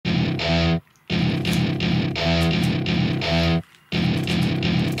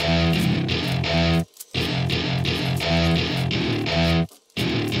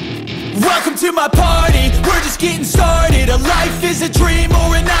to my party, we're just getting started. A life is a dream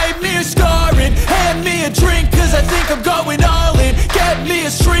or a nightmare scarring. Hand me a drink cause I think I'm going all in. Get me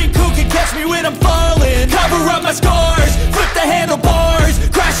a shrink who can catch me when I'm falling. Cover up my scars, flip the handlebars,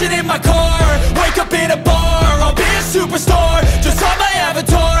 crashing in my car, wake up in a bar. I'll be a superstar, just on my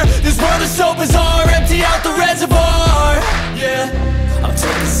avatar. This world is so bizarre, empty out the reservoir. Yeah, I'm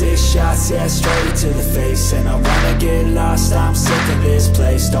taking 6 shots, yeah, straight to the face. And I wanna get lost, I'm sick of this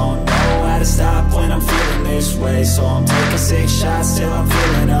place. Don't know how to stop when I'm feeling this way. So I'm taking 6 shots till I'm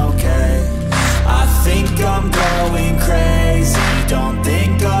feeling okay. I think I'm going crazy, don't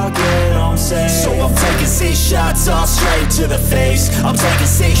think I'll get home safe. So I'm taking 6 shots, all straight to the face. I'm taking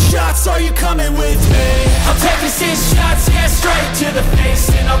 6 shots, are you coming with me? I'm taking 6 shots, yeah, straight to the face.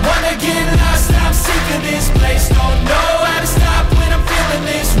 And I wanna get lost, I'm sick of this place. Don't know how to stop when I'm feeling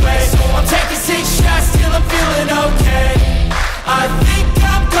this way. So I'm taking 6 shots till I'm feeling okay. I think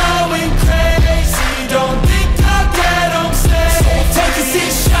I'm going crazy, don't think I'll get home safe. So I'm taking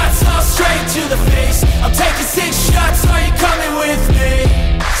 6 shots, all straight to the face. I'm taking 6 shots, are you coming with me?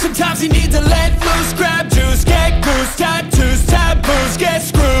 Sometimes you need to let loose, grab juice, get goose, tattoos, taboos, get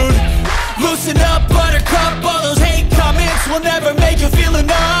screwed. Loosen up, buttercup, all those hate comments will never make you feel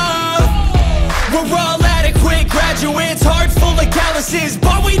enough. We're all adequate graduates, heart full of calluses,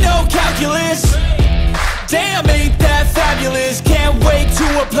 but we know calculus. Damn, ain't that fabulous? Can't wait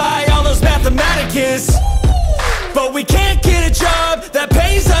to apply all those mathematicus. But we can't get a job that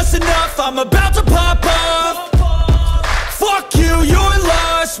pays us enough. I'm about to pop off. Fuck you, you're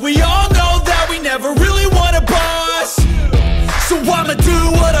lost. We all know that we never really want a boss. So I'ma do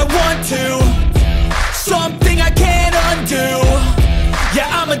what I want to, something I can't undo. Yeah,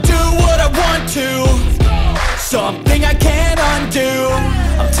 I'ma do what I want to, something I can't undo.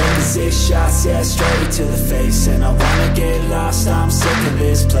 I'm taking 6 shots, yeah, straight to the face. And I wanna get lost, I'm sick of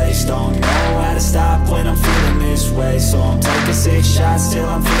this place. Don't know how to stop when I'm feeling this way. So I'm taking 6 shots till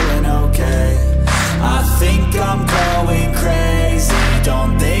I'm feeling okay. I think I'm going crazy,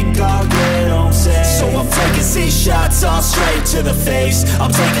 don't think I'll get home safe. So I'm taking 6 shots, all straight to the face.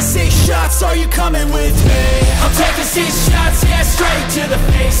 I'm taking 6 shots, are you coming with me? I'm taking 6 shots, yeah, straight to the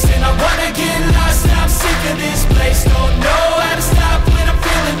face. And I wanna get lost, I'm sick of this place. Don't know how to stop when I'm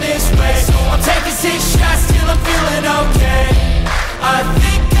feeling this way. So I'm taking 6 shots till I'm feeling okay. I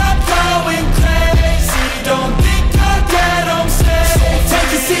think I'm going crazy, don't think I'll get home safe. So I'm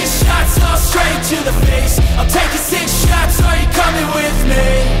taking 6 shots, all straight to the face. I'm taking 6 shots, are you coming with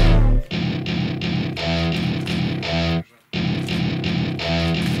me?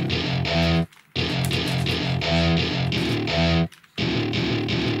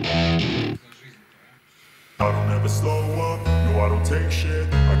 I don't ever slow up, no I don't take shit.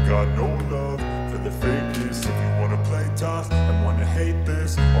 I got no love for the fakeness. If you wanna play tough and wanna hate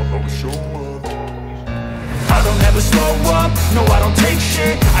this, I'll always show up. I don't ever slow up, no I don't take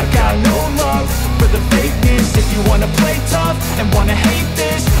shit. I got no love for the fakeness. If you wanna play tough and wanna hate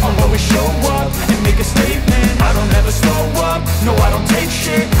this, I'll always show up and make a statement. I don't ever slow up, no I don't take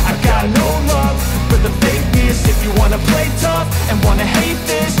shit. I got no love for the fakeness. If you wanna play tough and wanna hate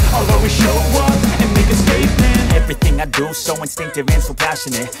this, I'll always show up and make a statement. Everything I do so instinctive and so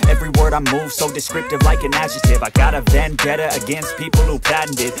passionate. Every word I move so descriptive like an adjective. I got a vendetta against people who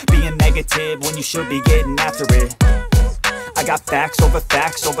patented being negative when you should be getting after it. I got facts over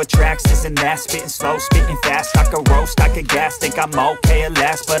tracks, this and that. Spitting slow, spitting fast, I could roast, I could gas. Think I'm okay at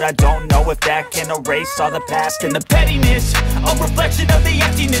last, but I don't know if that can erase all the past. And the pettiness, a reflection of the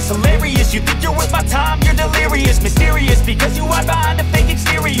emptiness. Hilarious, you think you're worth my time, you're delirious. Mysterious, because you hide behind a fake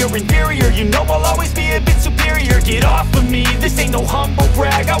exterior. Inferior, you know I'll always be a bit superior. Get off of me, this ain't no humble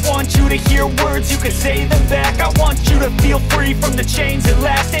brag. I want you to hear words, you can say them back. I want you to feel free from the chains at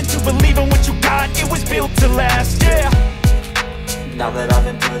last, and to believe in what you got, it was built to last, yeah. Now that I've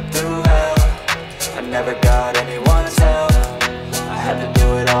been put through hell, I never got anyone's help. I had to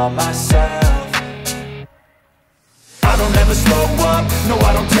do it all myself. I don't ever slow up, no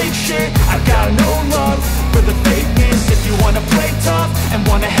I don't take shit. I got no love for the fakeness. If you wanna play tough and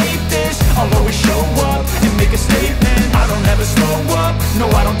wanna hate this, I'll always show up and make a statement. I don't ever slow up, no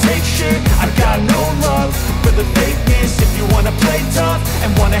I don't take shit. I got no love for the fakeness. If you wanna play tough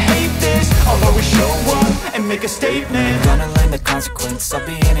and wanna hate this, I'll always show up and make a statement. Gonna learn the consequence of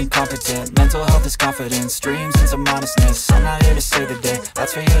being incompetent. Mental health is confidence, dreams and some honestness. I'm not here to save the day,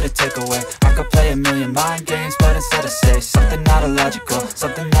 that's for you to take away. I could play a million mind games, but instead I say something not illogical,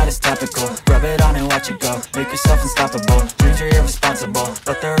 something that is topical. Rub it on and watch it go, make yourself unstoppable. Dreams are irresponsible,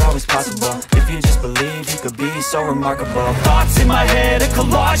 but they're always possible. If you just believe, you could be so remarkable. Thoughts in my head, a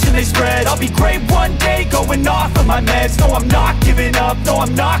collage and they spread. I'll be great one day, going off of my meds. No, I'm not giving up, no,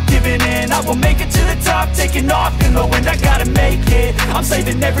 I'm not giving in. I will make it to the top, taking off in the wind. I gotta make it, I'm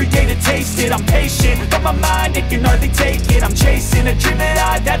saving every day to taste it. I'm patient, but my mind, it can hardly take it. I'm chasing a dream that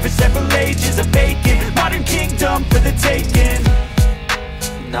I've had for several ages. A vacant, modern kingdom for the taking.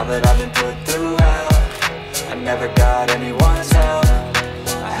 Now that I've been put through hell, I never got anyone's help.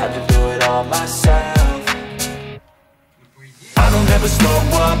 I had to do it all myself. I don't ever slow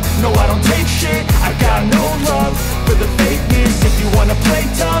up, no I don't take shit. I got no love for the fakeness. If you wanna play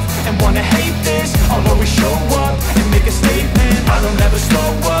tough and wanna hate this, I'll always show up and make a statement. I don't ever slow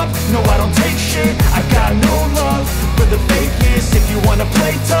up, no I don't take shit. I got no love for the fakeness. If you wanna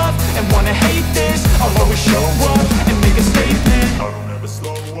play tough and wanna hate this, I'll always show up and make a statement. I don't ever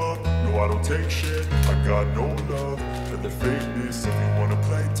slow up, no I don't take shit. I got no love for the fakeness. If you wanna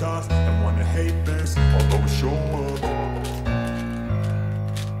play tough and wanna hate this, I'll always show up.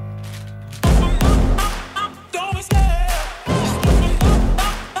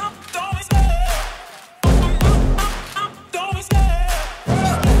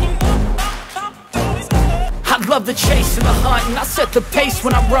 Love the chase and the hunt, and I set the pace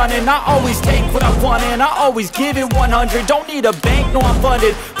when I'm running. I always take what I want and I always give it 100. Don't need a bank, no I'm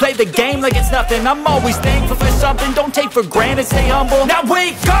funded. Play the game like it's nothing. I'm always thankful for something. Don't take for granted, stay humble. Now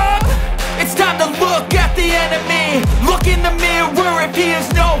wake up! It's time to look at the enemy. Look in the mirror if he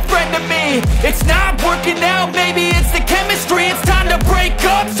is no friend to me. It's not working out, maybe it's the chemistry. It's time to break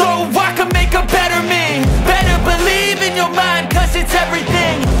up so I can make a better me. Better believe in your mind, cause it's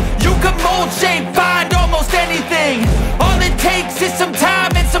everything.